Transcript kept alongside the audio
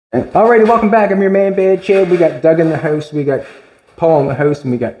Alrighty, welcome back. I'm your man, Bad Chad. We got Doug in the house. We got Paul in the house, and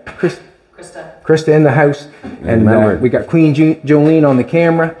we got Krista in the house, and we got Queen Jolene on the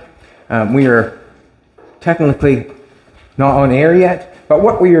camera. We are technically not on air yet, but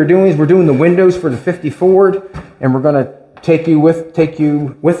what we are doing is we're doing the windows for the 50 Ford, and we're gonna take you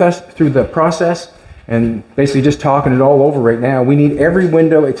with us through the process, and basically just talking it all over right now. We need every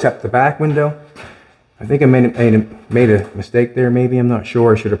window except the back window. I think I made a mistake there, maybe. I'm not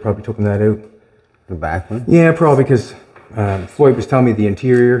sure. I should have probably taken that out. The back one? Yeah, probably, because Floyd was telling me the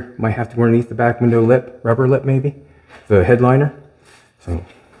interior might have to go underneath the back window lip, rubber lip maybe, the headliner. So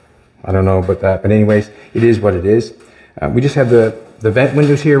I don't know about that, but anyways, it is what it is. We just have the vent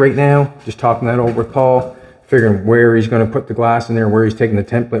windows here right now, just talking that over with Paul, figuring where he's going to put the glass in there, where he's taking the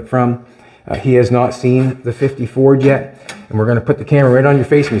template from. He has not seen the 50 Ford yet, and we're going to put the camera right on your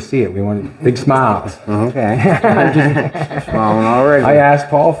face when you see it. We want big smiles. Okay. Smiling already. I asked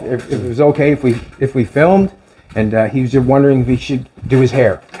Paul if it was okay if we filmed, and he was just wondering if he should do his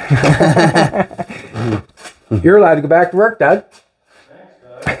hair. You're allowed to go back to work, Doug.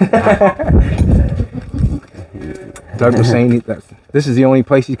 Doug was saying that this is the only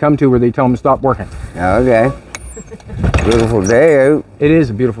place he's come to where they tell him to stop working. Okay. Beautiful day out. It is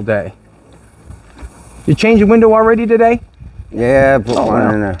a beautiful day. You changed the window already today? Yeah, I put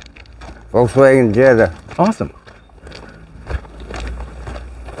one in a Volkswagen Jetta. Awesome.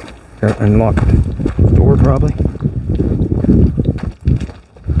 Gotta unlock the door probably.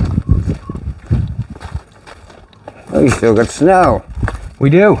 Oh, you still got snow.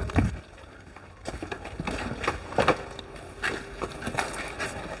 We do.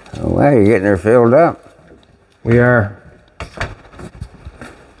 Oh, wow, you're getting her filled up. We are.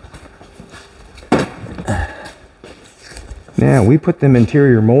 Now, we put them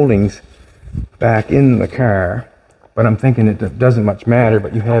interior moldings back in the car, but I'm thinking it doesn't much matter,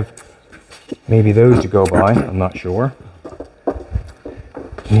 but you have maybe those to go by. I'm not sure.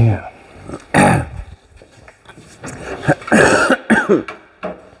 Yeah.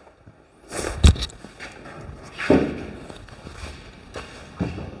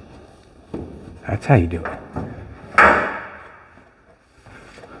 That's how you do it.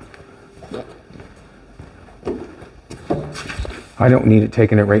 I don't need it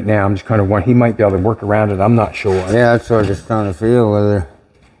taking it right now. I'm just kind of wondering, he might be able to work around it. I'm not sure. Yeah, that's what I was just trying to feel, whether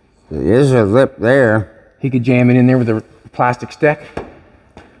there is a lip there. He could jam it in there with a plastic stick.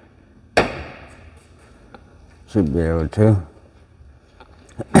 Should be able to.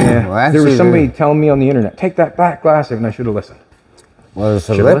 Yeah, Well, there was somebody telling me on the internet, take that back glass out, and I should have listened. Well, there's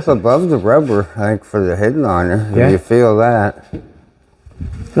a lip above the rubber, I think, for the headliner. Yeah. If you feel that.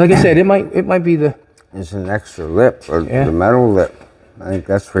 Like I said, it might be the... It's an extra lip, or the metal lip. I think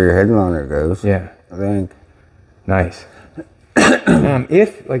that's where your headliner goes. Yeah. I think. Nice.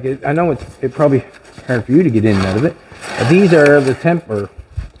 If, like, I know it's probably hard for you to get in and out of it, but these are the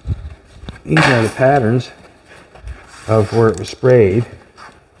these are the patterns of where it was sprayed.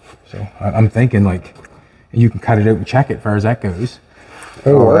 So I'm thinking, like, you can cut it out and check it as far as that goes.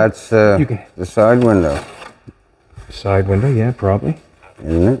 Oh, that's the side window. Side window, yeah, probably.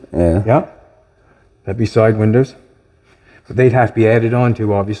 Isn't it? Yeah. Yeah. That'd be side windows. But they'd have to be added on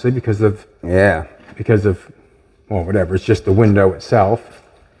to, obviously, because of... Yeah. Because of, well, whatever, it's just the window itself.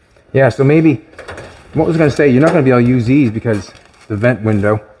 Yeah, so maybe, what was I going to say, you're not going to be able to use these because the vent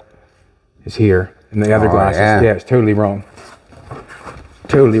window is here, and the other glasses, yeah, it's totally wrong.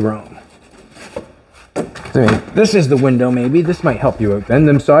 Totally wrong. So, I mean, this is the window, maybe. This might help you out then.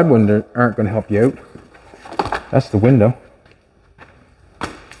 Them side windows aren't going to help you out. That's the window.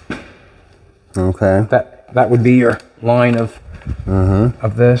 Okay. That would be your line of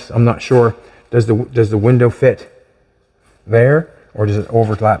this. I'm not sure. Does the window fit there, or does it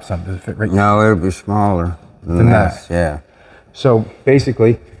overlap some? Does it fit right? No, it'll be smaller than this. Yeah. So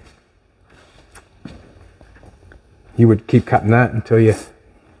basically, you would keep cutting that until you.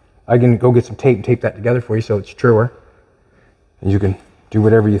 I can go get some tape and tape that together for you so it's truer, and you can do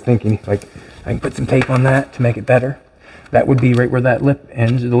whatever you're thinking. Like, I can put some tape on that to make it better. That would be right where that lip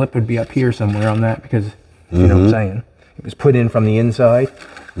ends. The lip would be up here somewhere on that because, you know what I'm saying? It was put in from the inside.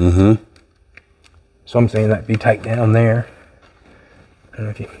 So I'm saying that'd be tight down there. I don't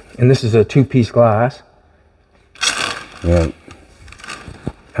know if you, and this is a two-piece glass. Yeah.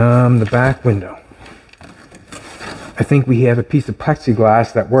 The back window. I think we have a piece of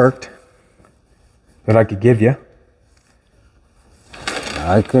plexiglass that worked that I could give you.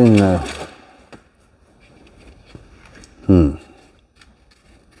 I can...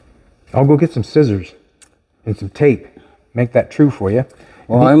 I'll go get some scissors and some tape. Make that true for you.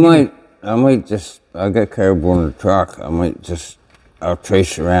 Well, I might just, I got cardboard in the truck. I might just I'll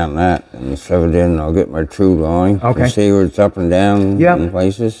trace around that and shove it in. And I'll get my true line. Okay. And see where it's up and down in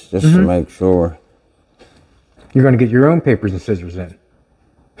places, just to make sure. You're going to get your own papers and scissors in.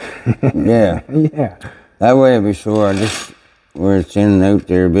 Yeah. Yeah. That way I'll be sure. I just, where it's in and out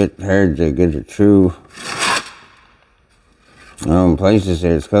there, a bit hard to get it true. In places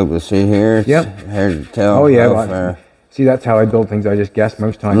there, it's cool to see here. It's hard to tell. Oh, yeah. See, that's how I build things. I just guess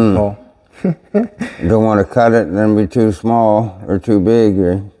most times, Paul. You don't want to cut it and then be too small or too big.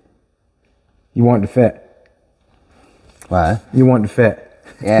 Or... You want it to fit. What? You want it to fit.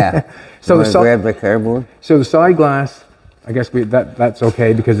 Yeah. So grab the cardboard. So the side glass, I guess that's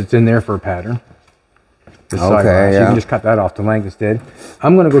okay because it's in there for a pattern. The side glass. You can just cut that off to length instead.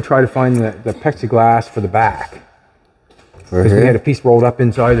 I'm going to go try to find the plexiglass for the back. Because we had a piece rolled up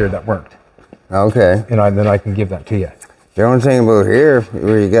inside there that worked. Okay. And then I can give that to you. The only thing about here,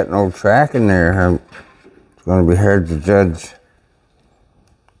 where you got no track in there, it's going to be hard to judge.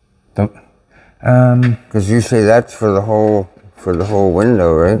 Because you say that's for the whole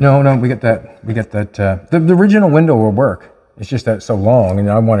window, right? No, we get that. The original window will work. It's just that it's so long,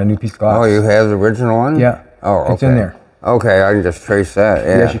 and I want a new piece of glass. Oh, you have the original one? Yeah. Oh, okay. It's in there. Okay, I can just trace that.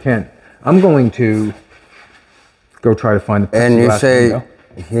 Yeah. Yes, you can. I'm going to go try to find the piece and of you glass say window.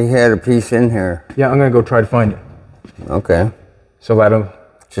 He had a piece in here. Yeah, I'm going to go try to find it. Okay. So that'll...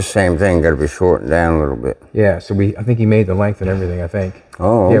 It's the same thing, got to be shortened down a little bit. Yeah, so I think he made the length and everything, I think.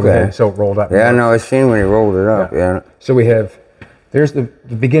 Oh, okay. Yeah, we had it so it rolled up. Yeah, I know, I seen when he rolled it up, yeah. So we have, there's the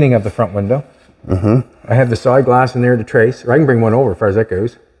beginning of the front window. I have the side glass in there to trace, or I can bring one over as far as that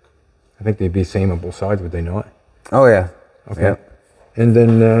goes. I think they'd be the same on both sides, would they not? Oh, yeah. Okay. Yep. And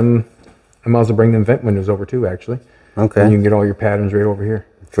then I might as well bring them vent windows over too, actually. Okay. And you can get all your patterns right over here.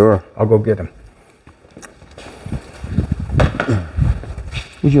 Sure. I'll go get them.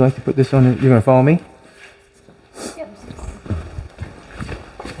 Would you like to put this on? You're going to follow me? Yep.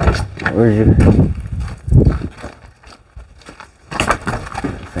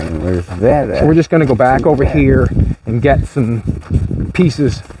 Where's that at? So we're just going to go back over here and get some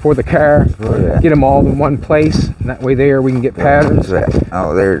pieces for the car. Get them all in one place. And that way there we can get patterns.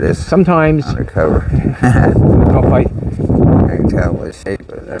 Oh, there it is. Sometimes... Undercover. I'll fight. I can tell what shape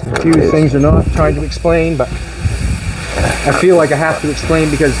it is. A few things are not trying to explain, but I feel like I have to explain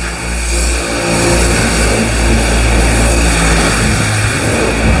because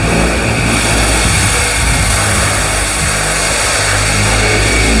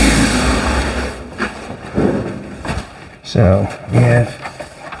so we have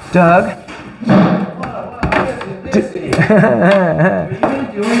Doug.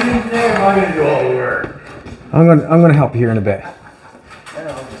 I'm gonna help you here in a bit.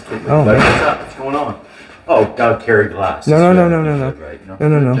 Oh, what's up? What's going on? Oh, Doug carried glass. No. Right. No.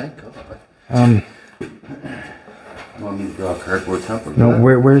 You want me to draw a cardboard template? No,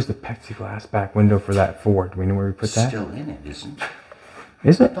 where's the plexiglass back window for that Ford? Do we know where we put that? It's still in it, isn't it?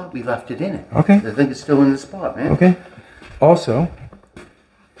 Is I it? thought we left it in it. Okay. I think it's still in the spot, man. Okay. Also,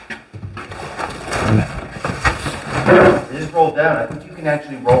 It just rolled down. I think you can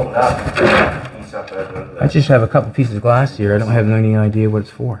actually roll it up. I just have a couple pieces of glass here. I don't have any idea what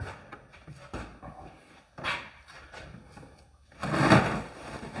it's for.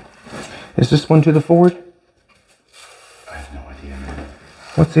 Is this one to the Ford? I have no idea, man.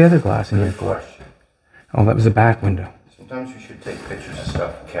 What's the other glass in here for? Oh, that was the back window. Sometimes you should take pictures of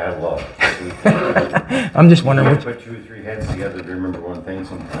stuff and catalog. I'm just wondering which. Put 2 or 3 heads together to remember one thing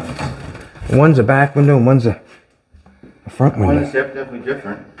sometimes. One's a back window and one's a front window. One is definitely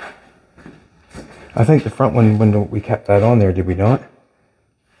different. I think the front one window, we kept that on there, did we not?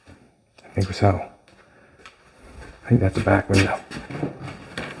 I think so. I think that's a back window.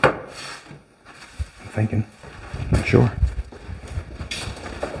 I'm thinking. Not sure.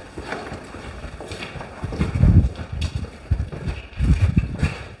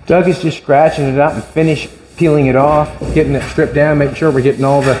 Doug is just scratching it up and peeling it off, getting it stripped down, making sure we're getting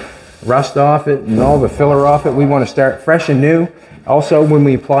all the rust off it and all the filler off it. We want to start fresh and new. Also, when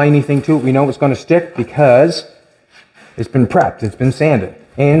we apply anything to it, we know it's going to stick because it's been prepped, it's been sanded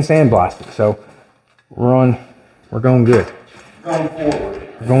and sandblasted. So we're going good. Going forward.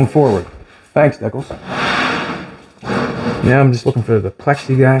 We're going forward. Thanks, Nichols. Now I'm just looking for the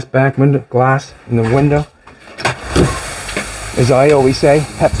plexiglass back window glass in the window. As I always say,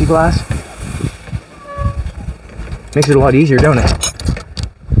 Pepsi glass. Makes it a lot easier, don't it?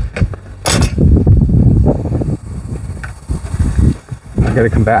 I gotta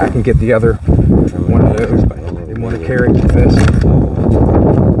come back and get the other one of those, but I didn't want to carry it with this.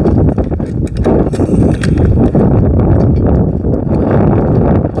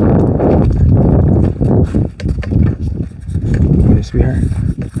 What is sweetheart.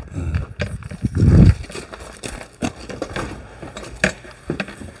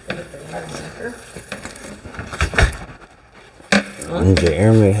 There's the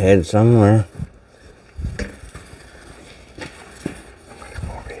air my head somewhere.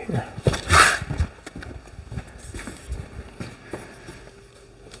 Over here.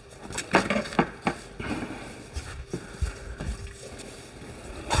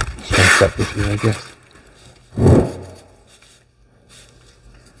 Just up with you, I guess.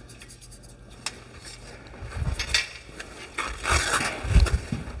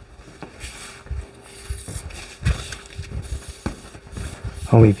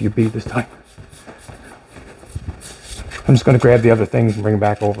 I'll leave you be this time. I'm just going to grab the other things and bring them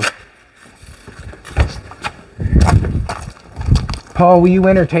back over. Paul, will you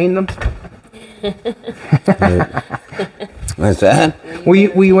entertain them? What's that? Will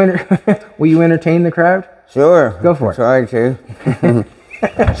you entertain the crowd? Sure. Go for it. Try to.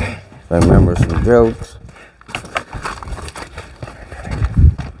 If I remember some jokes.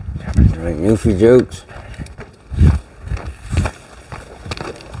 Like goofy jokes.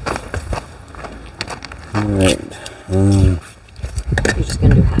 Alright. You're just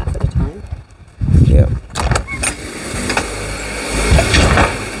going to do half at a time? Yep.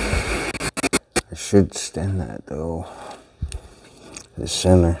 I should extend that though. The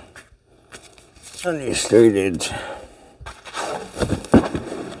center. On your straight edge.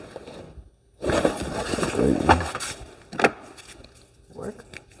 Work?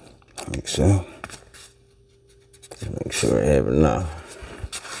 I think so. Make sure I have enough.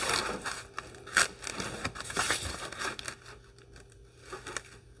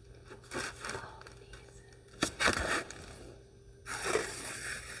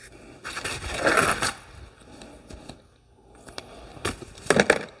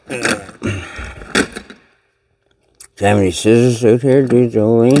 Do you have any scissors out here, dude,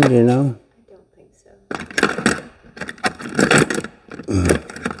 Jolene, do you know? I don't think so.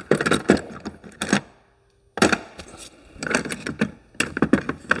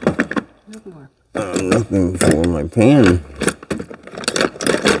 No more. I'm looking for my pen.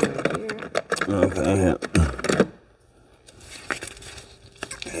 Right here. Okay, yeah.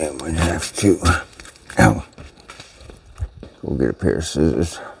 Yeah, I might have to. Ow. Go get a pair of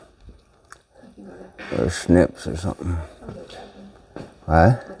scissors. Or snips or something. I'll go grab them. What?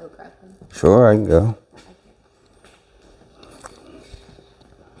 I'll go grab them. Sure, I can go.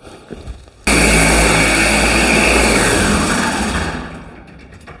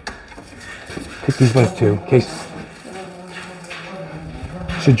 Take these ones too, in case.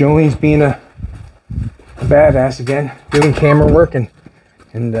 So Jolene's being a badass again, doing camera work and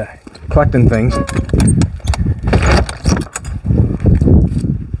collecting things.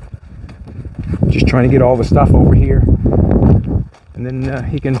 Just trying to get all the stuff over here, and then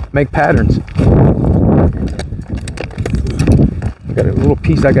he can make patterns. I got a little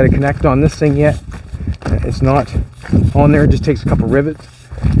piece I got to connect on this thing yet. It's not on there. It just takes a couple rivets.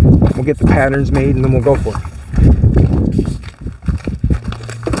 We'll get the patterns made and then we'll go for it.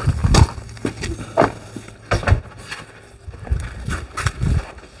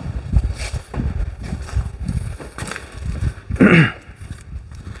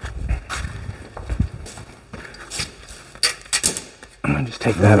 I'm gonna just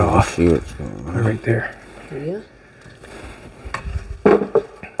take that off. See what's going on. Right there. Yeah.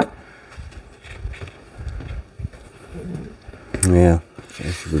 Yeah,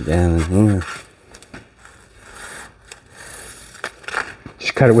 it should be down in here.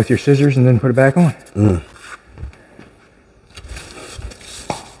 Just cut it with your scissors and then put it back on.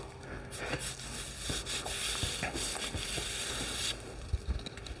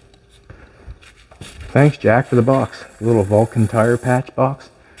 Thanks, Jack, for the box. A little Vulcan tire patch box.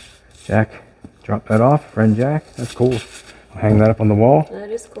 Jack, drop that off. Friend Jack, that's cool. I'll hang that up on the wall. That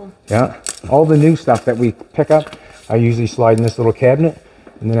is cool. Yeah, all the new stuff that we pick up, I usually slide in this little cabinet,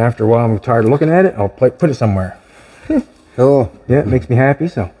 and then after a while I'm tired of looking at it, I'll put it somewhere. Cool. Yeah, it makes me happy,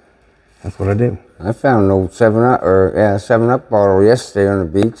 so that's what I do. I found an old 7-Up bottle yesterday on the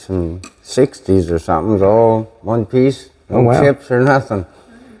beach in 60s or something. It's all one piece, no Oh, wow. chips or nothing.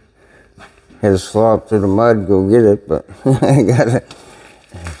 Had to slop through the mud, go get it, but I got it.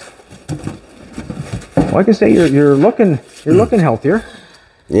 Well, I can say you're looking healthier.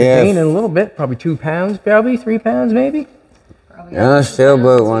 Yeah. Gaining a little bit, probably 2 pounds, probably 3 pounds, maybe. Probably Yeah, still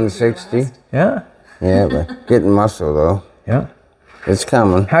about 160. Yeah, Yeah, but getting muscle though. yeah. It's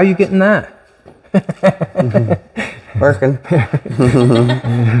coming. How you getting that? Working.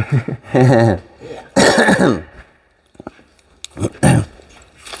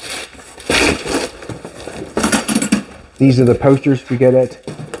 These are the posters we get at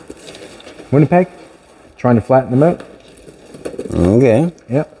Winnipeg. Trying to flatten them out. Okay.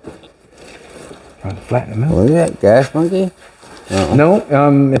 Yep. Trying to flatten them out. What is that? Gas monkey? Uh-uh.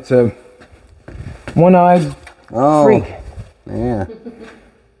 No, it's a one-eyed freak. Yeah.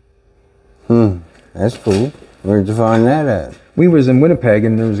 That's cool. Where'd you find that at? We was in Winnipeg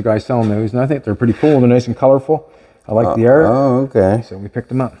and there was a guy selling those, and I think they're pretty cool. They're nice and colorful. I like the art. Oh, okay. So we picked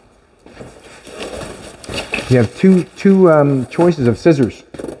them up. You have two choices of scissors.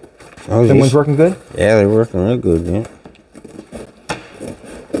 Oh, Someone's working good? Yeah, they're working real good, yeah.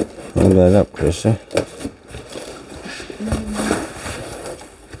 Hold that up, Krista.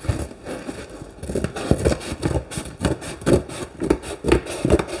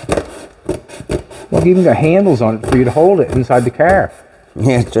 Well, I've even got handles on it for you to hold it inside the car.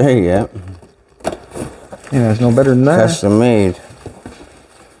 Yeah, that's right, yeah. Yeah, it's no better than that. Custom made.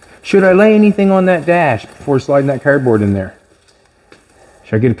 Should I lay anything on that dash before sliding that cardboard in there?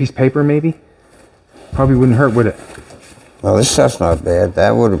 Should I get a piece of paper maybe? Probably wouldn't hurt, would it? Well, this stuff's not bad.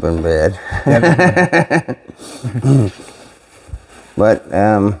 That would have been bad. But,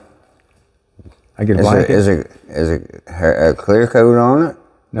 I get a blanket. Is it a clear coat on it?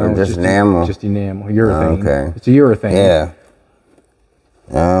 No, or just enamel? Just enamel, urethane. Okay. It's a urethane. Yeah.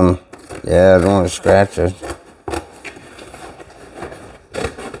 Yeah, I don't want to scratch it.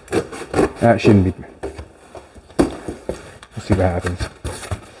 That shouldn't be. Let's see what happens.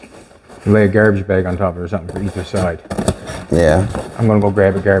 You lay a garbage bag on top of it or something for either side. Yeah. I'm gonna go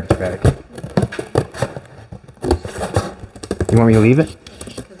grab a garbage bag. You want me to leave it?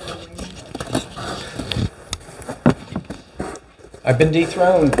 I've been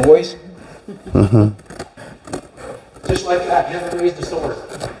dethroned, boys. Just like that, never raised a sword.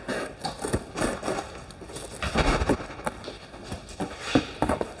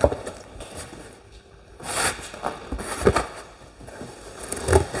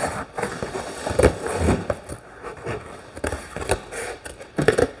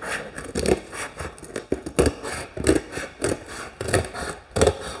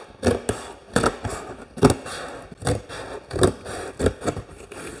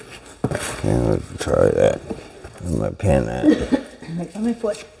 Yeah, let's try that. Where's my pen at? Right on my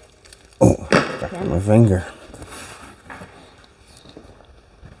foot. Oh, stuck in my finger.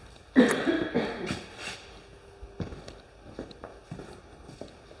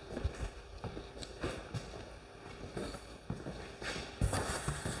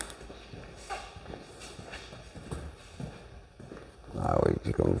 I'll wait till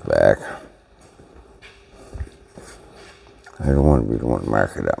he comes back. I don't want to be the one to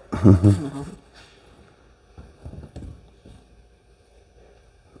mark it up.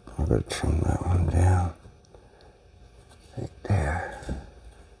 I'm going to trim that one down. Right there.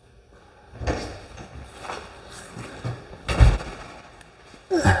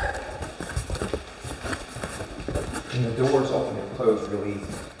 And the doors open and close really easy.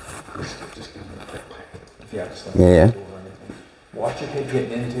 Just if you have to slam Yeah. the door or anything. Watch your head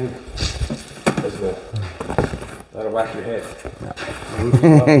getting into. Because that'll whack your head. You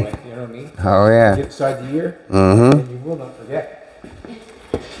know what I mean? Oh, yeah. Get inside the ear, Mm-hmm. and you will not forget.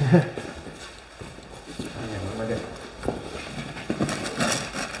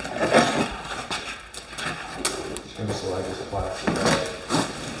 Just gonna slide this plastic bag.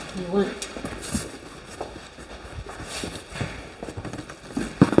 You want?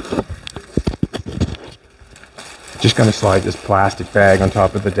 Just gonna slide this plastic bag on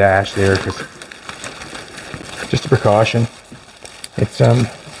top of the dash there, because just a precaution. It's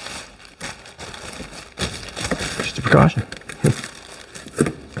just a precaution.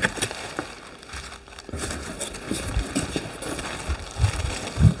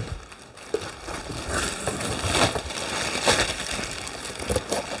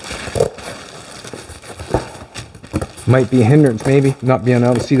 Might be a hindrance, maybe, not being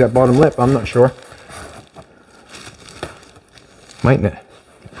able to see that bottom lip. I'm not sure. Mightn't it?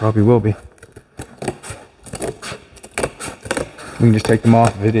 It probably will be. We can just take them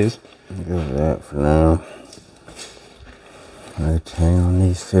off if it is. Go with that for now. Right, hang on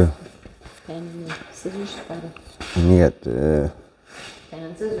these two. Pen and the scissors. And you got the... Pen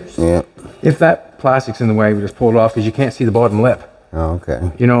and scissors. Yeah. If that plastic's in the way, we just pull it off because you can't see the bottom lip. Oh,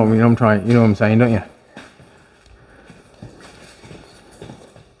 okay. You know what I'm trying. You know what I'm saying, don't you?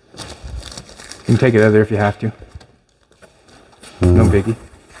 You can take it out of there if you have to. No biggie.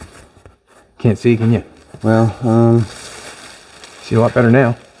 Can't see, can you? Well, See a lot better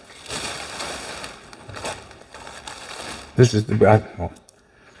now. This is the. Oh.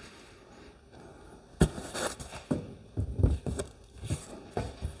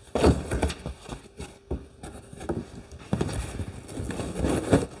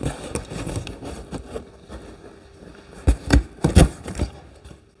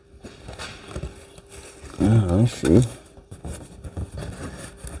 I see.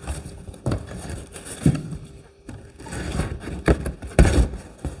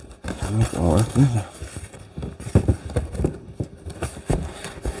 Make it work, is it?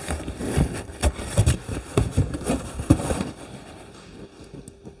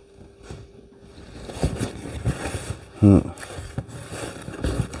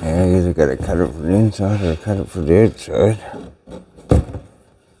 Yeah, you either gotta cut it for the inside or cut it for the outside.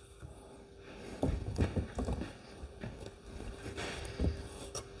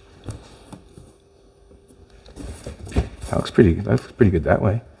 That looks pretty good that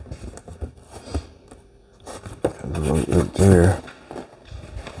way. Right there.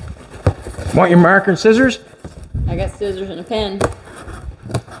 Want your marker and scissors? I got scissors and a pen.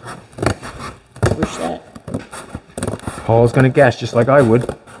 Wish that. Paul's gonna guess just like I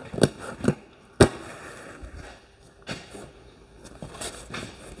would.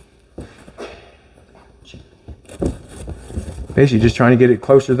 Basically just trying to get it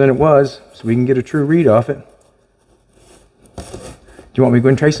closer than it was so we can get a true read off it. Do you want me to go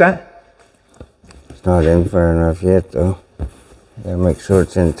and trace that? It's not in far enough yet though. Gotta make sure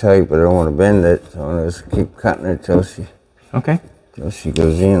it's in tight, but I don't want to bend it, so I'm gonna just keep cutting it till she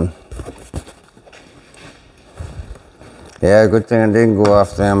goes in. Yeah, good thing I didn't go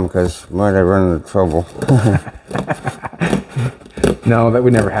off them because might have run into trouble. No, that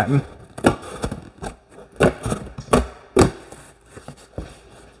would never happen.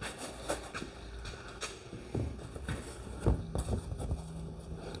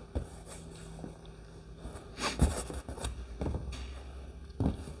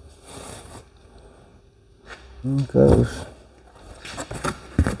 It goes.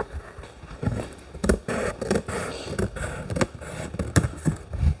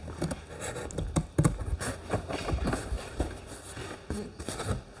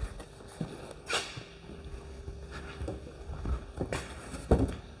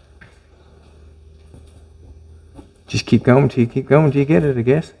 Just keep going till you get it, I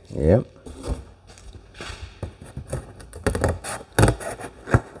guess. Yep.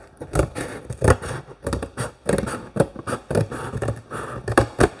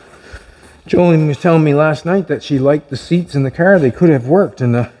 Jolene was telling me last night that she liked the seats in the car. They could have worked,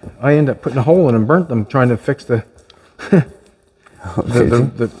 and I ended up putting a hole in them, burnt them, trying to fix the,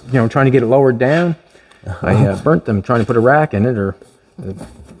 trying to get it lowered down. I burnt them, trying to put a rack in it, or a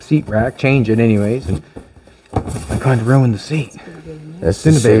seat rack, change it anyways, and I kind of ruined the seat. That's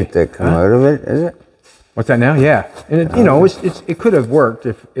the seat that come out of it, is it? What's that now? Yeah, and it could have worked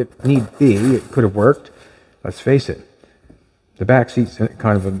if it need be. It could have worked. Let's face it, the back seat's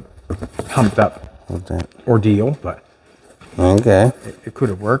kind of a humped up ordeal, but okay, it could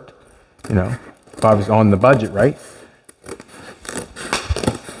have worked, if I was on the budget, right?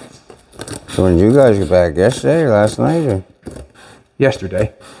 So when you guys get back, yesterday or last night? Or?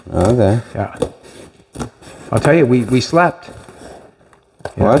 Yesterday. Okay. Yeah. I'll tell you, we slept.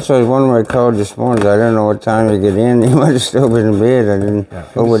 Well, that's what I was wondering when I called this morning. I didn't know what time to get in. You might have still been in bed.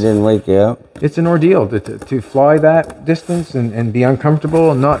 Hope I didn't wake you up. It's an ordeal to fly that distance and be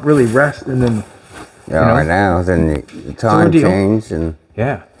uncomfortable and not really rest, and then I know. Then the time changed and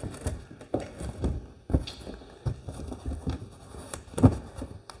yeah.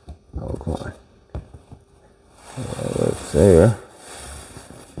 Oh, come on. Let's there.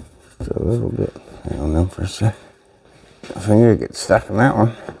 Just a little bit. Hang on them for a sec. My finger gets stuck in that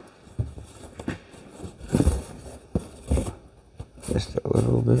one. Just a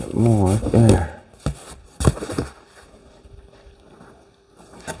little bit more there.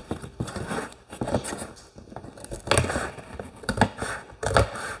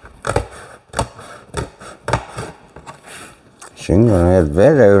 You're gonna have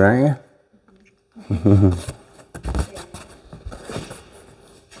bed out, aren't you?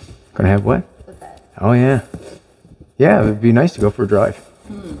 Gonna have what? Oh yeah. Yeah, it'd be nice to go for a drive.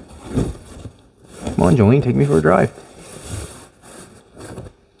 Come on, Jolene, take me for a drive.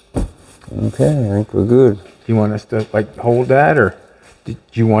 Okay, I think we're good. Do you want us to hold that, or do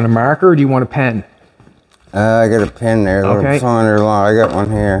you want a marker, or do you want a pen? I got a pen there, a little finer line. I got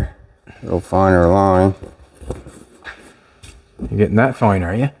one here, a little finer line. You're getting that fine,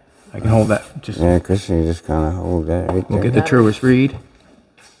 are you? I can hold that. Yeah, Christian, you just kind of hold that right there. We'll get the truest read.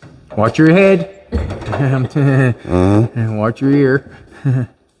 Watch your head. And watch your ear.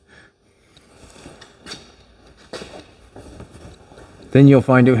 Then you'll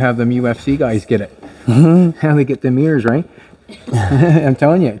find out how them UFC guys get it. How they get them ears, right? I'm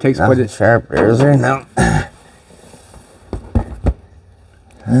telling you, it takes quite a sharp ears right now.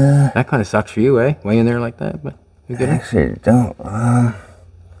 That kind of sucks for you, eh? Laying there like that, but you get it. Actually, don't.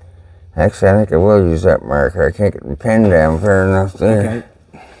 Actually, I think I will use that marker. I can't get the pen down fair enough there.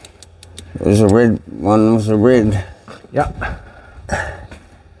 Okay. There's a red one. Was a red. Yeah.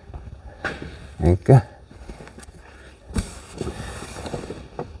 Thank you.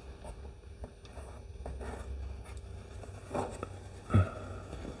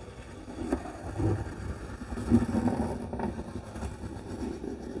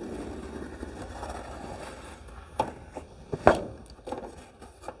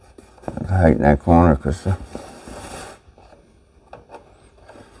 Height in that corner, Krista.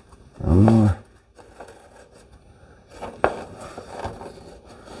 One more.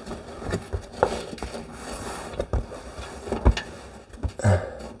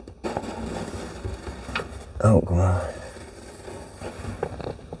 Oh, come on.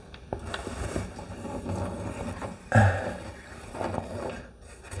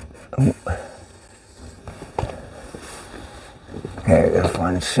 Oh. Okay, I gotta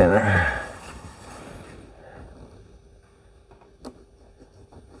find the center.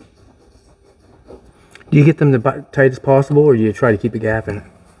 Do you get them the tight as possible, or do you try to keep a gap in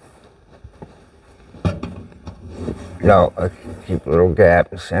it? No, I keep a little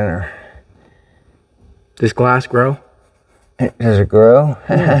gap in the center. Does glass grow? Does it grow?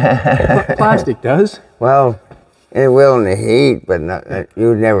 Plastic does. Well, it will in the heat, but not, you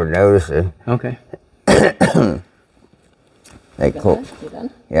would never notice it. Okay. They cool. You done?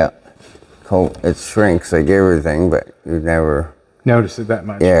 Yeah. Cool. It shrinks like everything, but you'd never Notice it that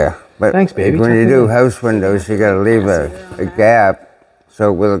much. Yeah. But thanks, baby. when you do house windows, you gotta leave a gap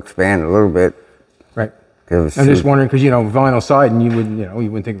so it will expand a little bit. Right. I'm just wondering, because vinyl siding, you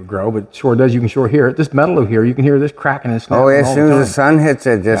wouldn't think it would grow, but it sure does. You can sure hear it. This metal here, you can hear this cracking and snapping. Oh, as soon as the sun hits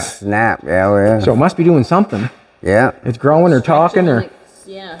it, just snap. Yeah. So it must be doing something. Yeah. It's growing or talking or.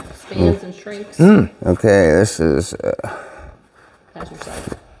 Yeah, expands and shrinks. Okay, this is Pass your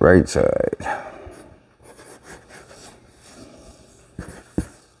side. right side.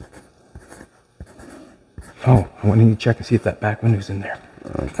 Oh, I need to check and see if that back window's in there.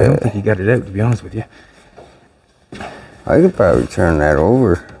 Okay. I don't think you got it out, to be honest with you. I could probably turn that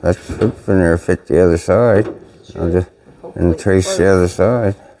over. That's in there, fit the other side. I'll just and trace the other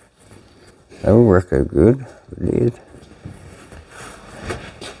side. That would work out good. It did.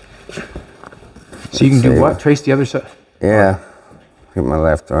 So you can do what? Trace the other side? Yeah. Get my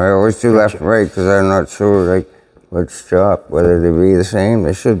left. I always do left and right because I'm not sure like which chop, whether they be the same.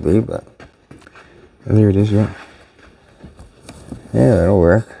 They should be, but. Oh, there it is, yeah. Yeah, that'll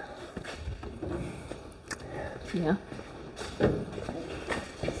work. Yeah.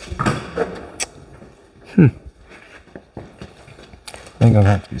 I think I'll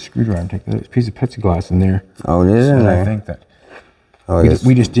have to get a screwdriver and take this piece of plexiglass in there. Oh, it is in there? I think that. Oh,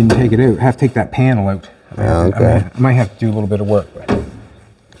 we just didn't take it out. Have to take that panel out. I might have to do a little bit of work, but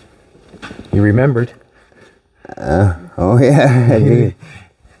you remembered. Oh yeah, I did.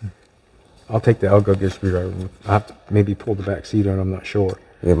 I'll go get a screwdriver. I'll have to maybe pull the back seat out, I'm not sure.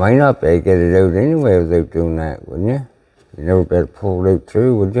 You might not be able to get it out anyway without doing that, wouldn't you? You never better pull it out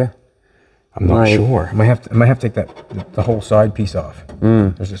through, would you? I'm not sure. I might have to take the whole side piece off.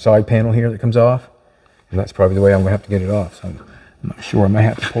 There's a side panel here that comes off, and that's probably the way I'm gonna have to get it off. So I'm not sure. I might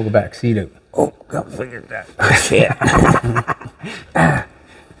have to pull the back seat out. Oh, got figured that. Shit.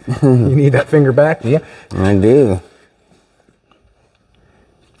 You need that finger back, do you? I do.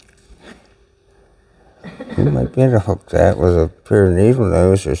 You might be able to hook that with a pair of needle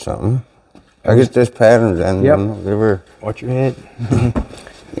nose or something. I guess there's patterns in them. Give her. Watch your head.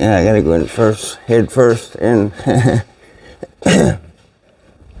 Yeah, I gotta go in first, head first, in.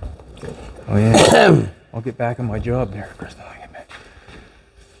 Oh yeah. I'll get back on my job there, Kristen. I'll get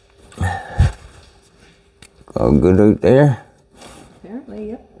back. All good out there? Apparently,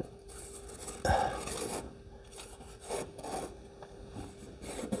 yep.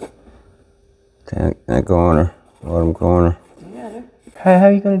 That corner, bottom corner. Yeah. How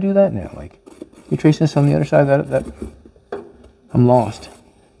are you going to do that now? Like, you trace this on the other side of that I'm lost.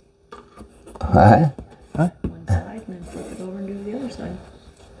 What? Huh? One side and then flip it over and do the other side.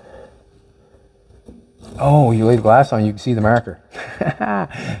 Oh, you laid glass on, you can see the marker. You can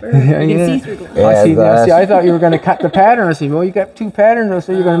see through glass. Yeah, I see. glass. See, I thought you were going to cut the pattern. I said, well, you got two patterns,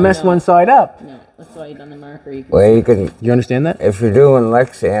 so you're going to mess one side up. No, that's why you done the marker. You can Well, you can, Do you understand that? if you're doing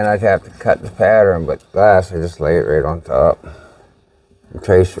Lexan, I'd have to cut the pattern, but glass, I just lay it right on top. And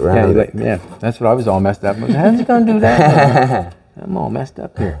trace around it. Yeah, that's what I was all messed up. How's he going to do that? I'm all messed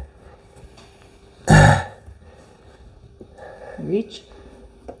up here. reach.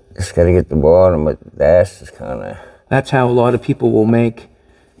 Just got to get the bottom, but the dash is kind of... That's how a lot of people will make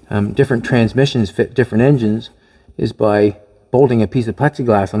different transmissions fit different engines, is by bolting a piece of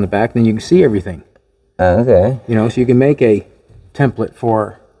plexiglass on the back, then you can see everything. Okay. You know, so you can make a template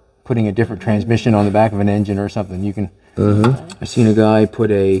for putting a different transmission on the back of an engine or something. You can. I seen a guy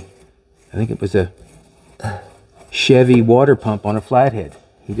put I think it was a Chevy water pump on a flathead.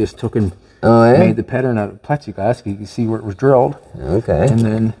 He just took and made the pattern out of plexiglass. You can see where it was drilled. Okay. And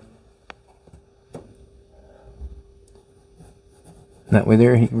then that way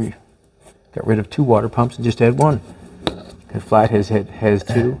there, he got rid of 2 water pumps and just had 1. The flathead has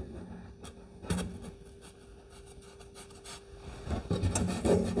 2.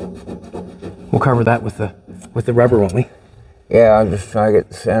 We'll cover that with the rubber, won't we? Yeah, I'll just try to get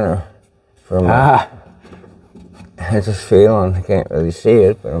the center from I just feeling. I can't really see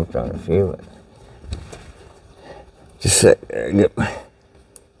it, but I'm trying to feel it. Just sit there and get my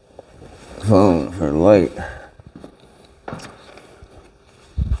phone for the light.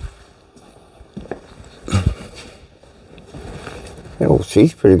 Oh,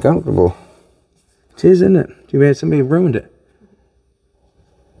 she's pretty comfortable. It is, isn't it? Too bad somebody ruined it.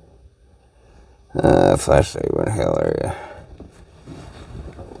 Flashlight went hell area.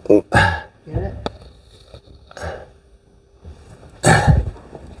 Get it?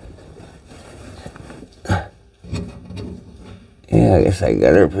 Yeah, I guess I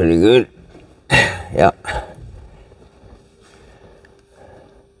got her pretty good. Yeah.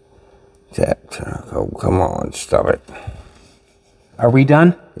 Oh, come on, stop it. Are we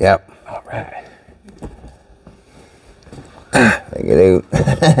done? Yep. All right. Take it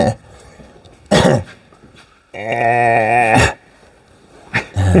out.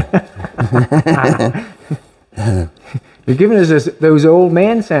 You're giving us those old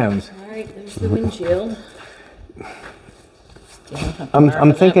man sounds. All right, there's the windshield.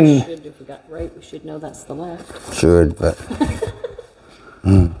 I'm thinking. If we got right, we should know that's the left. Should, but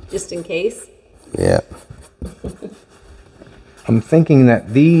Just in case. yeah. I'm thinking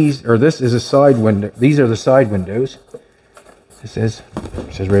that this is a side window. These are the side windows. It says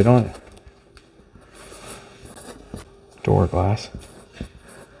right on it. Door glass.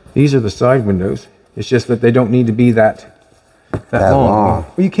 These are the side windows. It's just that they don't need to be that long.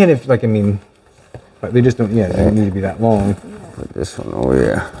 Well, you can if, like, I mean, but they just don't. Yeah, they don't need to be that long. Put this one over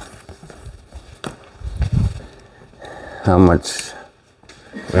here. How much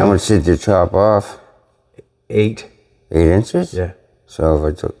did you chop off? 8. 8 inches? Yeah. So if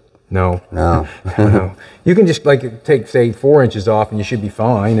I took... No. No. No. You can just take, say, 4 inches off and you should be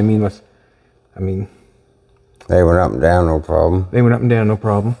fine. I mean, They went up and down, no problem. They went up and down, no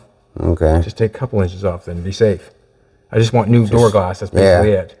problem. Okay. Just take a couple inches off then, be safe. I just want new door glass, that's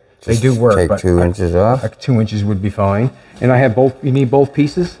basically it. They do work, take but 2 inches off? 2 inches would be fine. And I have both, you need both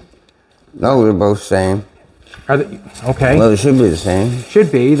pieces? No, they're both same. Are they, okay. Well, they should be the same. Should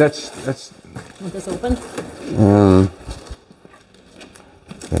be, that's, Want this open?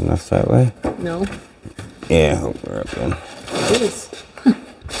 Good enough that way? No. Yeah, hope we're up then. Please.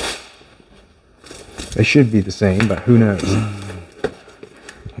 they should be the same, but who knows?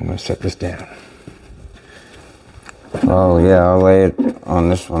 I'm gonna set this down. Oh yeah, I'll lay it on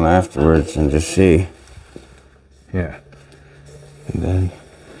this one afterwards and just see. Yeah. And then,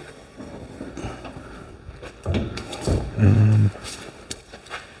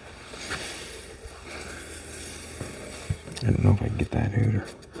 I don't know if I can get that out or.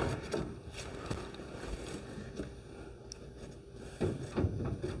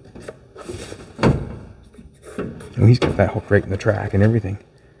 Oh, he's got that hook right in the track and everything.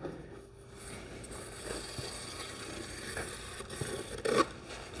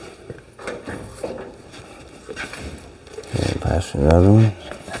 And pass another one.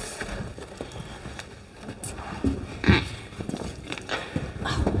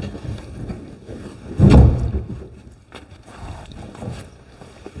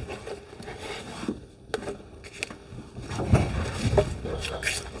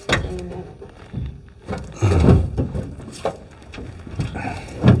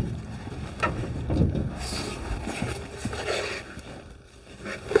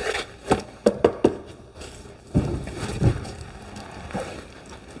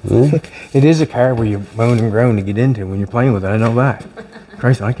 It is a car where you moan and groan to get into when you're playing with it. I know that.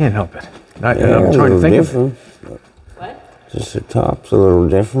 Christ, I can't help it. I'm trying to think different. What? Just the top's a little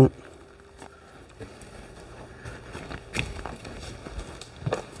different.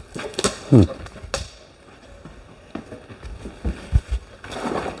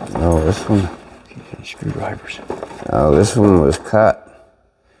 Oh, this one. Screwdrivers. Oh, this one was cut.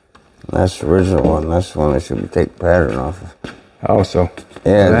 That's the original one. That's the one I should take pattern off of. Oh, so.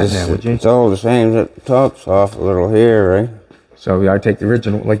 Yeah, it's all the same. The top's off a little here, right? So yeah, I take the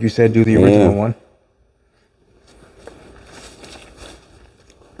original, like you said, do the original one.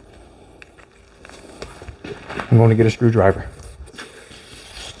 I'm going to get a screwdriver.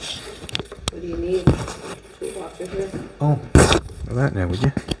 What do you need? Toolbox right here. Oh, know that now, would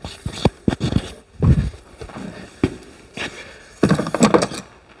you?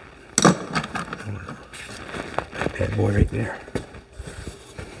 Bad boy right there.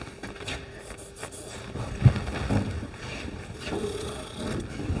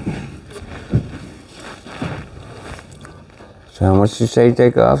 So how much did you say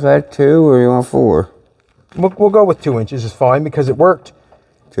take off that? 2 or you want 4? We'll go with 2 inches is fine because it worked.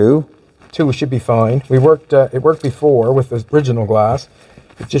 2? 2 should be fine. We worked. It worked before with the original glass.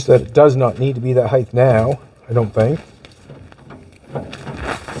 It's just that it does not need to be that height now. I don't think.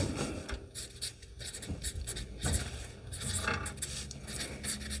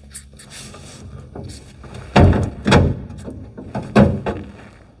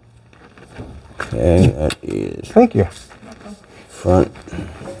 Okay, that is Thank you. front.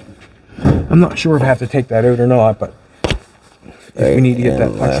 I'm not sure if I have to take that out or not, but if we need to get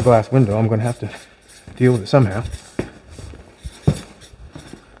that plexiglass window, I'm going to have to deal with it somehow.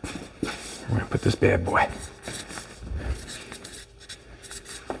 We're going to put this bad boy.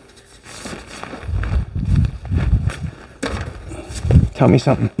 Tell me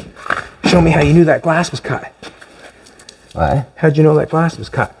something. Show me how you knew that glass was cut. What? How'd you know that glass was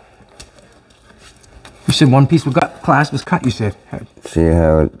cut? You said one piece of glass was cut, you said. See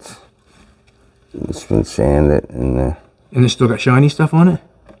how it's been sanded and And it's still got shiny stuff on it?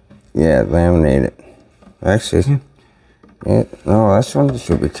 yeah, laminated. Actually, yeah, no, that's one that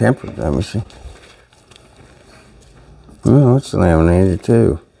should be tempered. Let me see. Oh, it's laminated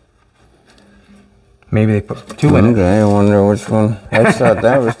too. Maybe they put 2 in it. Okay, I wonder which one. I thought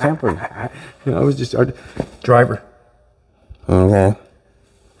that was tempered. You know, it was just our driver. Okay.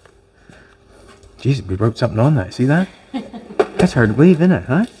 Jesus, we wrote something on that. See that? That's hard to believe, isn't it,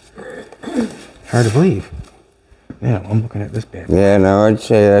 huh? Hard to believe. Yeah, I'm looking at this bad boy. Yeah, no, I'd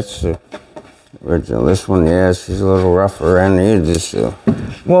say that's the original. This one, yes, is a little rougher around the edges. So.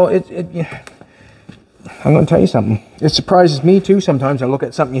 Well, yeah. I'm going to tell you something. It surprises me too. Sometimes I look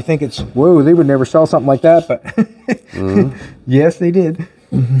at something, you think it's, whoa, they would never sell something like that, but yes, they did.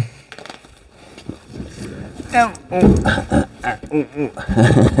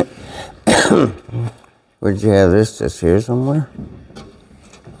 Would you have this just here somewhere?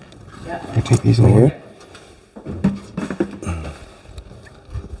 I take these in here.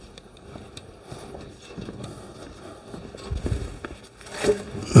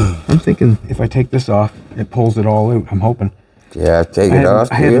 I'm thinking if I take this off, it pulls it all out. I'm hoping. Yeah, take it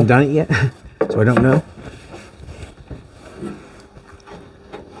off. I haven't done it yet, so I don't know.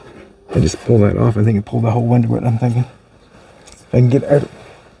 I just pull that off. I think it pulled the whole window out. I'm thinking I can get out.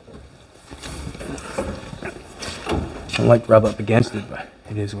 I don't like to rub up against it, but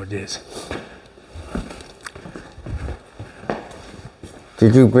it is what it is.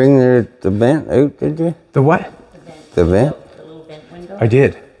 Did you bring the vent out, did you? The what? The vent? The little vent window. I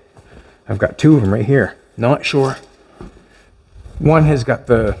did. I've got 2 of them right here. Not sure. One has got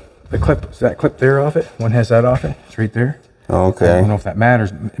the clip, that clip there off it. One has that off it. It's right there. I Okay. don't know if that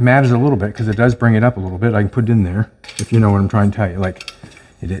matters. It matters a little bit because it does bring it up a little bit. I can put it in there if you know what I'm trying to tell you. Like,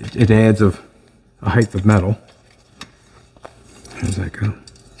 it adds a height of metal. How does that go?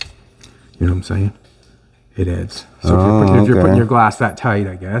 You know what I'm saying? It adds. So if you're putting your glass that tight,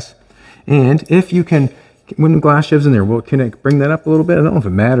 I guess. And if you can, when the glass shivs in there, well, can it bring that up a little bit? I don't know if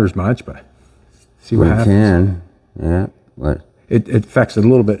it matters much, but see what happens. Can. Yeah. What? It affects it a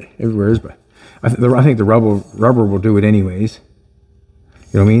little bit everywhere, but I think the rubber will do it anyways.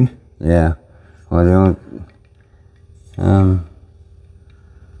 You know what I mean? Yeah. Well,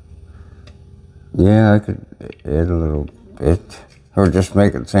 yeah, I could add a little bit. Or just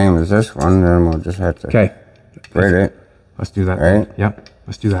make it the same as this one, then we'll just have to braid it. Let's do that. Right? Yep,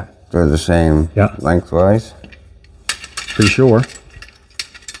 let's do that. They're the same lengthwise. Pretty sure.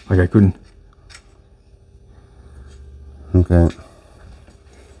 Like I couldn't. Okay.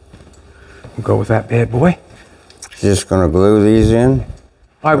 We'll go with that bad boy. Just gonna glue these in?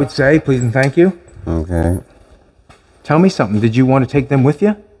 I would say, please and thank you. Okay. Tell me something. Did you want to take them with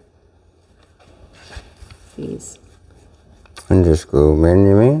you? These. And just glue them in,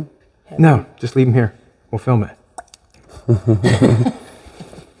 you mean? No, just leave them here. We'll film it.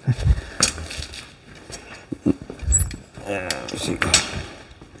 Let's see.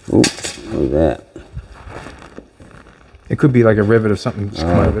 Oops, look at that. It could be like a rivet of something just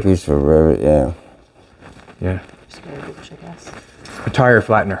come out of A it. piece of rivet, yeah. Yeah. Just gotta do it, I guess. A tire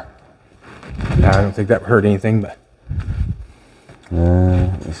flattener. No, I don't think that would hurt anything, but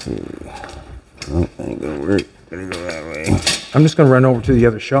Let's see. Oh, ain't gonna work. Gotta go that way. I'm just going to run over to the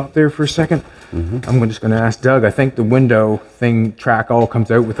other shop there for a second. I'm just going to ask Doug. I think the window thing track all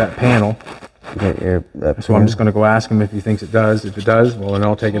comes out with that panel. So I'm just going to go ask him if he thinks it does. If it does, well, then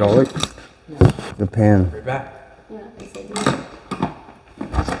I'll take it all out. The pen. Right back.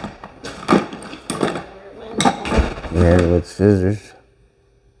 You had it with scissors.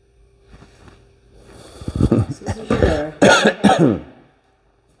 Scissors are I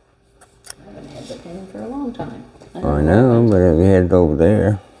haven't had the pen for a long time. I know, but we had it over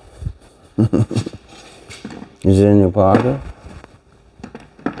there. Is it in your pocket?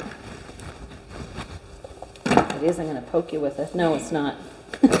 It is. I'm going to poke you with it. No, it's not.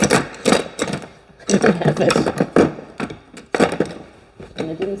 I don't have it. And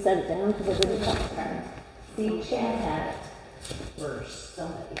I didn't set it down because I didn't have it. See, Chad had it first.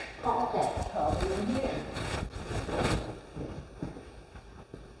 Somebody called that probably in here.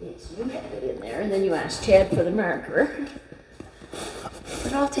 It's you had it in there, and then you asked Chad for the marker.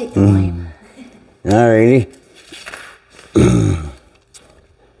 But I'll take the blame. Alrighty.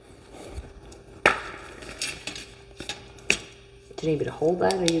 Do you need me to hold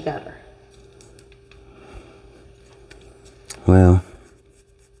that, or you got her? Well.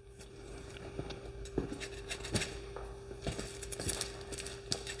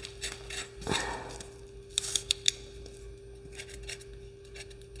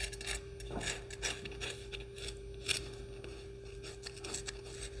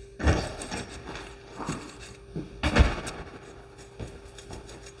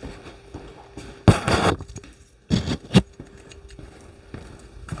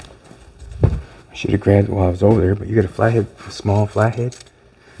 Should have grabbed it while I was over there, but you got a flathead, a small flathead.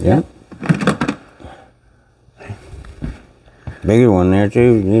 Yeah. Bigger one there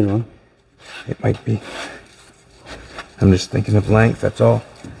too, you need one. It might be. I'm just thinking of length, that's all.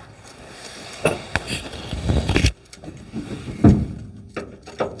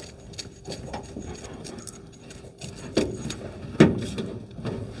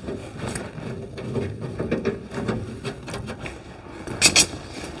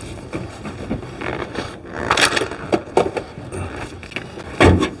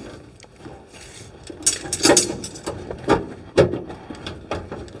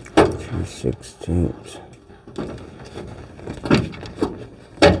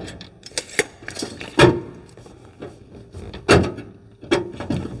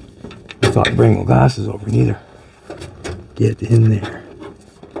 I thought I'd bring my glasses over neither. Get in there.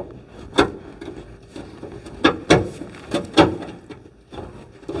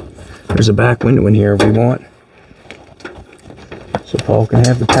 There's a back window in here if we want. So Paul can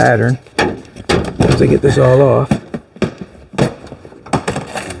have the pattern. Once I get this all off.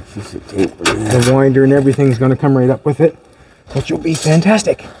 The winder and everything's going to come right up with it, which will be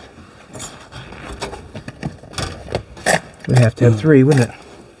fantastic. We'd have to have 3, wouldn't it?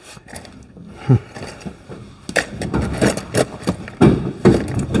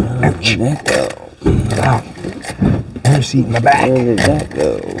 Ouch. Where did that go? Wow. There's a seat in my back. Where did that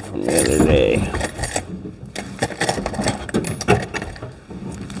go from the other day?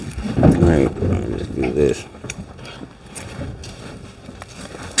 Alright, I'll just do this.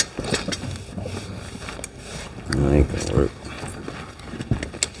 That can work.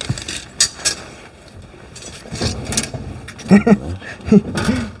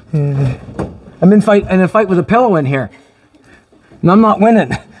 I'm in a fight with a pillow in here, and I'm not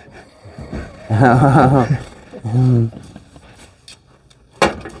winning.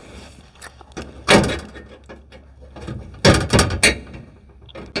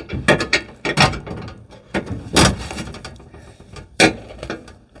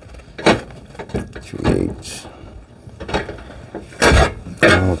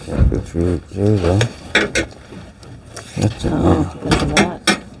 Okay, good for you too, though. That's Oh, because of that.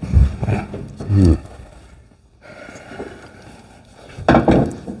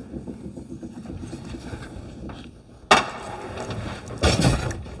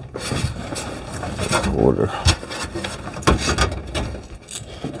 Quarter.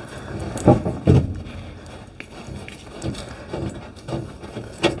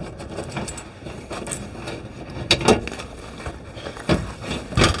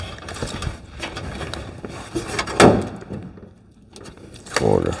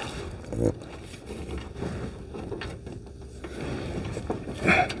 Quarter. Yep.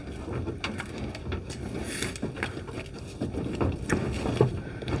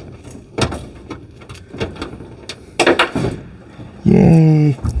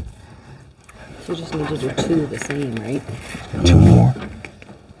 Yay! You just need to do 2 the same, right? 2 more.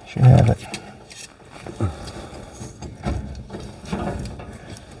 Should have it.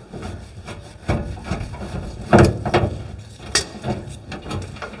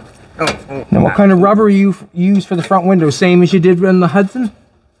 What kind of rubber you use for the front window? Same as you did in the Hudson?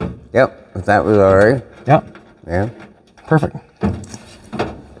 Yep, but that was alright. Yep. Yeah. Perfect.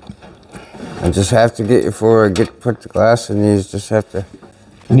 I just have to get before I put the glass in these. Just have to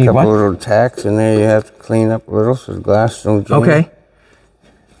You need a couple what? little tacks in there. You have to clean up a little so the glass don't jam. Okay.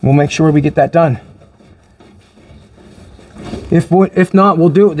 We'll make sure we get that done. If not, we'll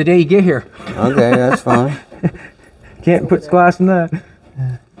do it the day you get here. Okay, that's fine. Can't put glass in that.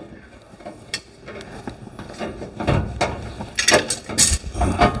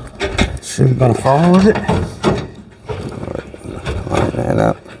 So we're gonna follow it. Line that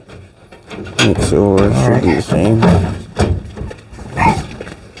up. Make sure it should be the same.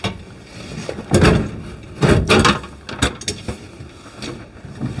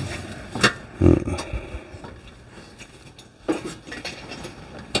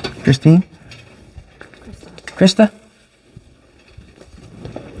 Christine? Krista?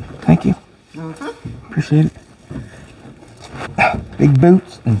 Thank you. Appreciate it. Big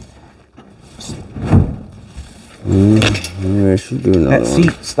boots. And Maybe I should do another that one.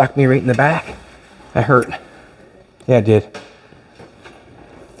 seat stuck me right in the back. That hurt. Yeah, it did.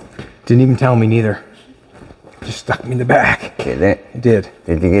 Didn't even tell me neither. Just stuck me in the back. Did it? It did.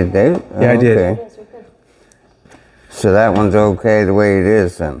 Did you get that? Yeah, I did. Okay. So that one's okay the way it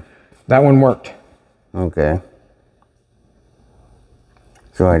is then? That one worked. Okay.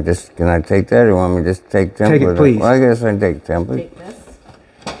 So can I take that or want me to just take template? Take it, please. Well, I guess I take template. Take this.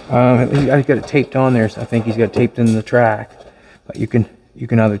 I got it taped on there, so I think he's got it taped in the track. But you can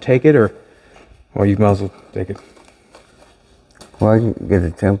either take it or you might as well take it. Well, I can get a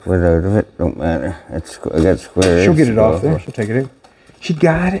template out of it. Don't matter. I got square. She'll get edge it off there. stuff. She'll take it in. She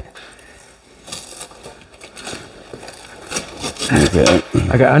got it. Okay.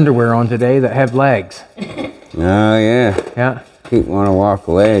 I got underwear on today that have legs. Oh yeah. Yeah. Keep want to walk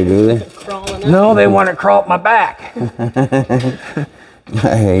away, do they? Crawling up. No, they want to crawl up my back.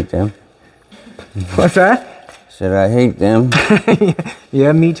 I hate them. What's that? Said I hate them.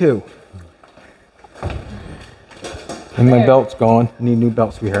 Yeah, me too. And my belt's gone. I need new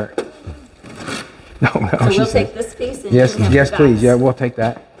belts, sweetheart. No, So she we'll said. take this piece and Yes, you can have yes, the please. guys. Yeah, we'll take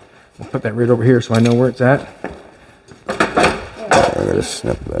that. We'll put that right over here so I know where it's at. I gotta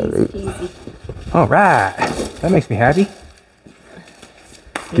snip that Easy out. peasy. All right. That makes me happy.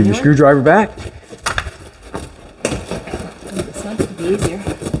 Give your know what? screwdriver back. This one could be easier.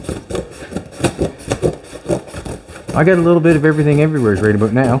 I got a little bit of everything everywhere right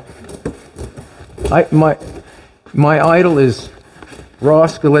about now. My idol is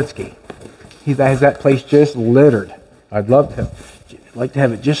Ross Galitsky. He has that place just littered. I'd like to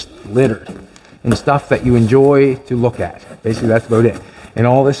have it just littered and stuff that you enjoy to look at. Basically, that's about it. And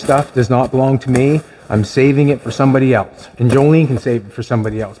all this stuff does not belong to me. I'm saving it for somebody else. And Jolene can save it for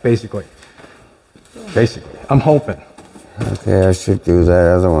somebody else, basically. Basically, I'm hoping. Okay, I should do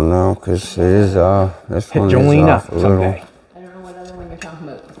that other one now because it is this Hit one Jolene is up off a little. someday. I don't know what other one you're talking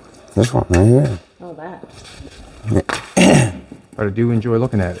about. This one right here Oh, that. But I do enjoy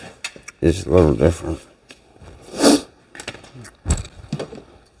looking at it. is a little different.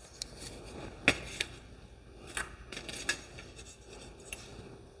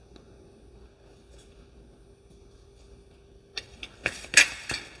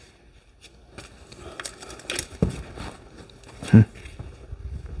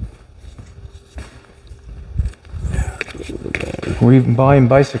 We're even buying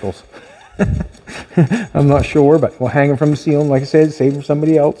bicycles. I'm not sure, but we'll hang them from the ceiling, like I said, save for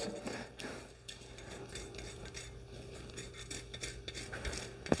somebody else.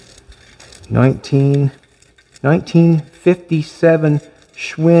 Nineteen 1957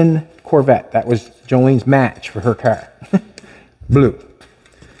 Schwinn Corvette. That was Jolene's match for her car. Blue.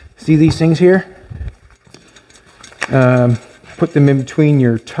 See these things here? Put them in between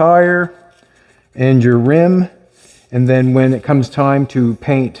your tire and your rim. And then when it comes time to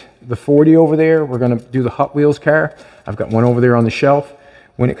paint the 40 over there, we're going to do the Hot Wheels car. I've got one over there on the shelf.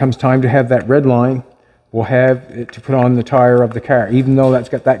 When it comes time to have that red line, we'll have it to put on the tire of the car. Even though that's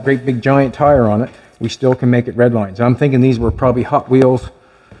got that great big giant tire on it, we still can make it red lines. I'm thinking these were probably Hot Wheels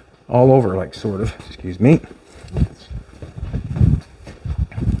all over, like sort of. Excuse me.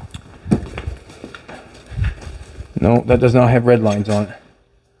 No, that does not have red lines on it.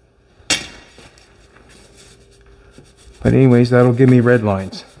 But anyways, that'll give me red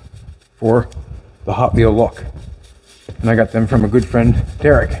lines for the Hot Wheel look. And I got them from a good friend,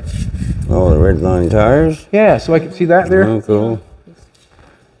 Derek. Oh, the red line tires? Yeah, so I can see that there. Oh, cool.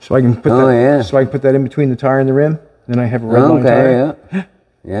 So I can put Oh, that. yeah. So I can put that in between the tire and the rim. Then I have a red line tire. Okay, yeah.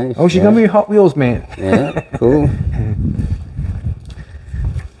 Yeah. Oh, she's gonna be a Hot Wheels man. Yeah, cool.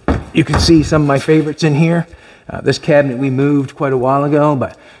 You can see some of my favorites in here. This cabinet we moved quite a while ago,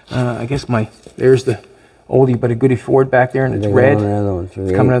 but I guess there's the oldie but a goodie Ford back there, and it's red.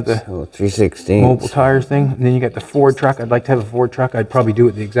 It's coming out the 316 mobile tires thing. And then you got the Ford truck. I'd like to have a Ford truck. I'd probably do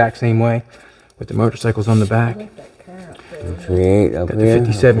it the exact same way with the motorcycles on the back. 38 up Got the here.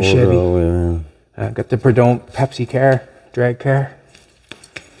 57 Chevy. Got the Perdon't Pepsi car, drag car.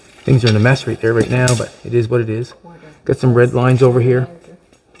 Things are in a mess right there right now, but it is what it is. Got some red lines over here.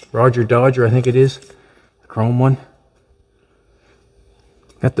 Roger Dodger, I think it is. The chrome one.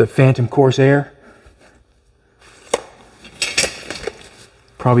 Got the Phantom Corsair.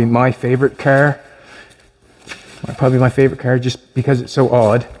 Probably my favorite car. Probably my favorite car just because it's so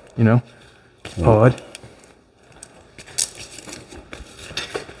odd, you know. Yeah. Odd.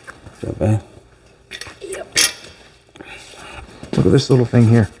 Not bad. Yep. Look at this little thing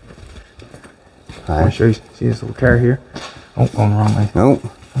here. I'll show you. See this little car here? Oh, going the wrong way. Nope.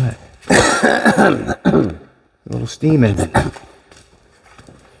 A little steam engine.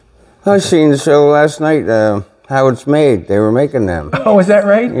 I seen the show last night, how it's made. They were making them. Oh, is that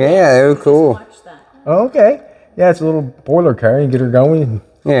right? Yeah, they were cool. Oh, okay. Yeah, it's a little boiler car. You get her going.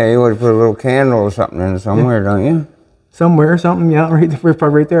 Yeah, you would put a little candle or something in somewhere, don't you? Somewhere, something, yeah, right there,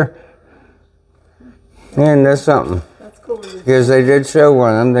 probably right there. Yeah, and that's something. That's cool. Because they did show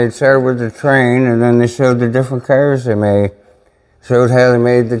one of them. They started with the train, and then they showed the different cars they made. Showed how they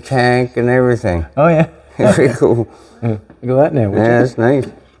made the tank and everything. Oh, yeah. Very cool. Look at that now. Yeah, that's nice.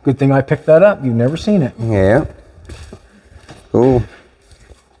 Good thing I picked that up. You've never seen it. Yeah. Cool.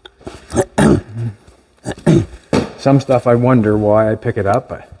 Some stuff I wonder why I pick it up,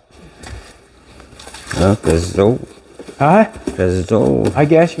 but... Well, because it's old. Huh? Because it's old. I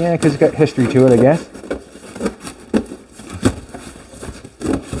guess, yeah, because it's got history to it, I guess.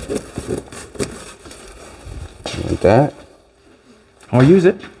 Like that. I'll use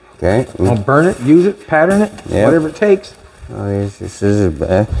it. Okay. I'll burn it, use it, pattern it, Yep. whatever it takes. Oh, here's your scissors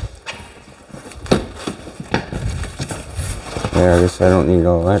back. Yeah, I guess I don't need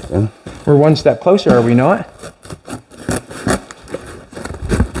all that then. We're one step closer, are we not?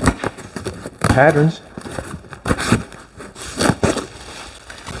 Patterns.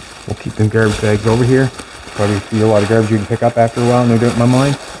 We'll keep them garbage bags over here. Probably be a lot of garbage you can pick up after a while, no doubt in my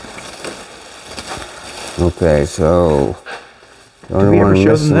mind. Okay, so the Did only we ever one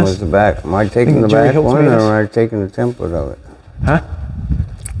show missing them was this? the back. Am I taking the Jerry back Hiltz one, made or us? am I taking the template of it? Huh?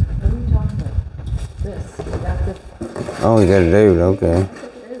 What are you talking about? This, we got the, Oh, we got a dude. Okay.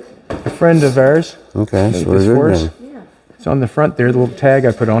 A friend of ours. Okay, made so we're this for good us. then. yeah. It's on the front there, the little tag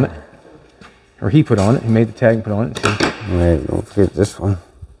I put on it. Or he put on it. He made the tag and put on it. So, All right, don't forget this one.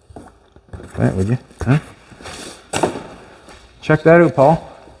 that would you? Huh? Check that out, Paul.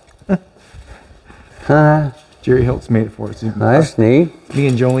 Jerry Hiltz made it for us. That's neat. Me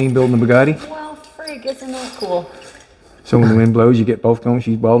and Jolene building the Bugatti. Well, frig, isn't that cool? So when the wind blows, you get both going.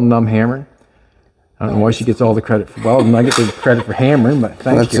 She's welding, I'm hammering. I don't know why she gets all the credit for welding. I get the credit for hammering, but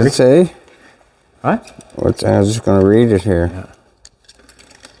thanks, What's Jerry. it say? What? I was just going to read it here. Yeah.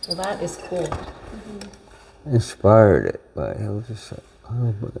 Well, that is cool. Inspired it by Hiltz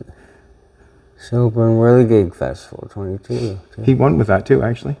Sober and Whirly Gig Festival 22. He won with that too,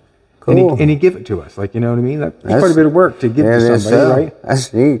 actually. Cool. And he give it to us. Like, you know what I mean? That's That's- quite a bit of work to give Yeah, to that's somebody, right?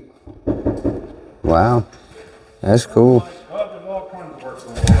 That's neat. Wow. That's cool.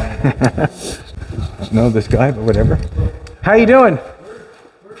 Know this guy, but whatever. How you doing?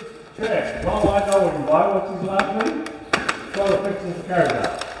 Chad, well, I know when you buy, what's his last name? Fellow fixing the car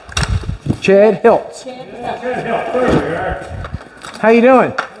now. Chad Hiltz. Chad, help, there we are. How you doing?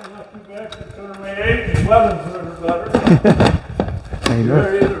 Not too bad considering my age and weather's a little better. How you doing?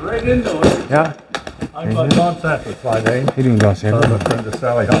 There he is, right into it. Yeah. I'm John Sanford's my name. How you doing, John Sanford? I'm a friend of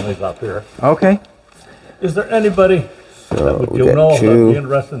Sally Huntley's up here. Okay. Is there anybody that would we you got know that two. would be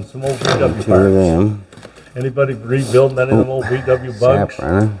interested in some old VW Two of parts? them. Anybody rebuilding any of them old VW bugs? Sap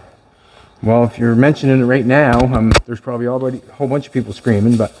running. Well, if you're mentioning it right now, there's probably already a whole bunch of people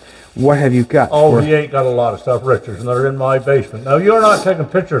screaming, but what have you got? Oh, for- he ain't got a lot of stuff, Richards, and they're in my basement. Now, you're not taking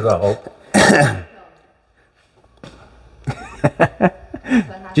pictures, I hope.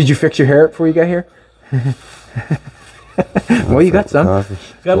 Did you fix your hair before you got here? Well, you got some. Coffee.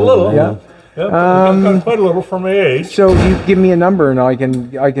 Got a little. Yeah. Yep, got quite a little for my age. So you give me a number and I can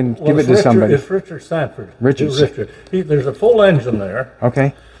give it to somebody. It's Richard Sanford. Richard. It's Richard. There's a full engine there,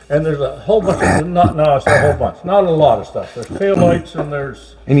 Okay. and there's a whole bunch of, it's a whole bunch, not a lot of stuff. There's taillights and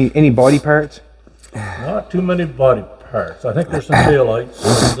there's Any body parts? not too many body parts. I think there's some taillights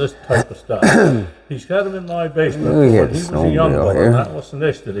and this type of stuff. He's got them in my basement Oh, he when had he was a young snowmobile boy, here. and that was an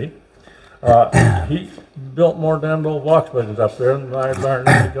yesterday. He built more damn old box buildings up there than I learned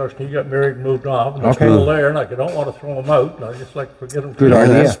because he got married and moved off. And they're still there, and I don't want to throw them out. And I just like to forget them. Good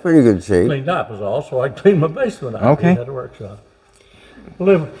idea. That's pretty good shape. Cleaned up was all, so I cleaned my basement out. Okay. At the workshop.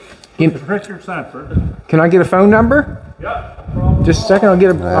 Live with Richard Sanford. Can I get a phone number? Yeah. No problem. Just a second,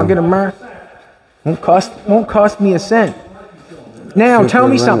 I'll get a mark. Won't cost me a cent. Now, tell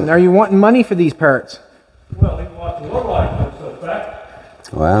me something. Are you wanting money for these parts? Well, he wants a little like this, so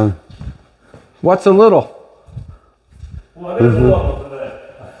back. Well, What's a little? Well, it is a little for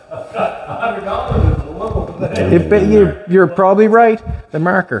that. $100 is a little for that. You're probably right. The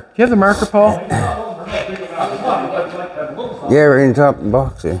marker. Do you have the marker, Paul? yeah, right in top of the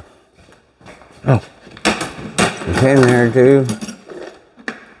box there. Oh. The pen there too.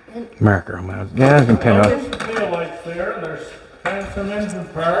 Marker. Yeah, I can pin There's up. some tail lights there, and there's some engine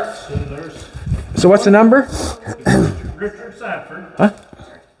parts, and there's So what's the number? Richard Sanford. Huh?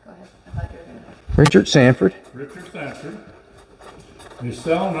 Richard Sanford. Richard Sanford. His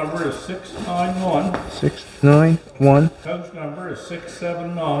cell number is 691. 691. Coach number is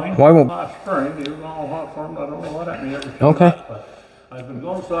 679. Why won't? Last spring, he was all hot for him. I don't know what that means. Okay. I've been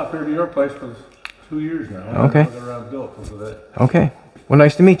going stop here to your place for 2 years now. Okay. Whether I've built because of that. Okay. Well,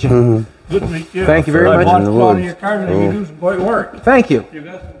 nice to meet you. Good to meet you. Thank you very much. I watched one of your cars and you do some great work. Thank you. You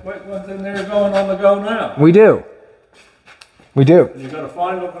got some great ones in there going on the go now. We do. We do. You got a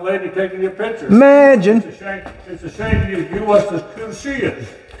fine looking lady taking your pictures. Imagine. It's a shame you was as cute as she is.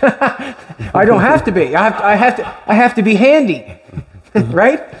 I don't have to be. I have to be handy.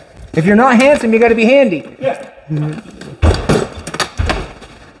 Right? If you're not handsome, you got to be handy. Yeah.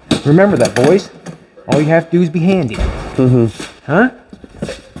 Remember that, boys. All you have to do is be handy. Huh?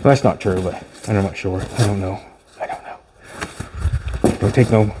 Well, that's not true, but I'm not sure. I don't know. Don't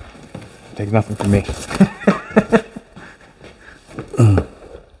take nothing from me.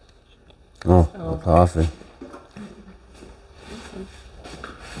 Oh, coffee.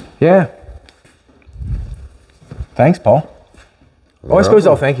 Yeah. Thanks, Paul. Oh, I suppose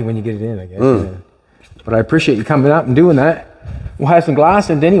I'll thank you when you get it in, I guess. Yeah. But I appreciate you coming up and doing that. We'll have some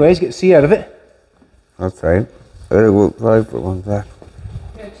glass in it anyways, get to see out of it. That's right. I gotta go play for one sec.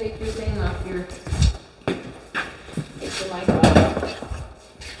 Here, take your thing off your. Take the mic off.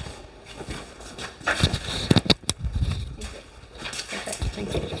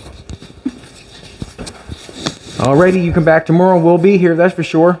 Thank you. Alrighty, you come back tomorrow. We'll be here, that's for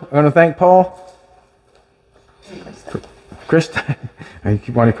sure. I'm going to thank Paul. Krista. I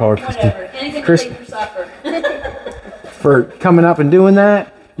keep wanting to call her Krista. Whatever. Anything to take for supper. For coming up and doing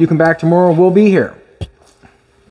that. You come back tomorrow. We'll be here.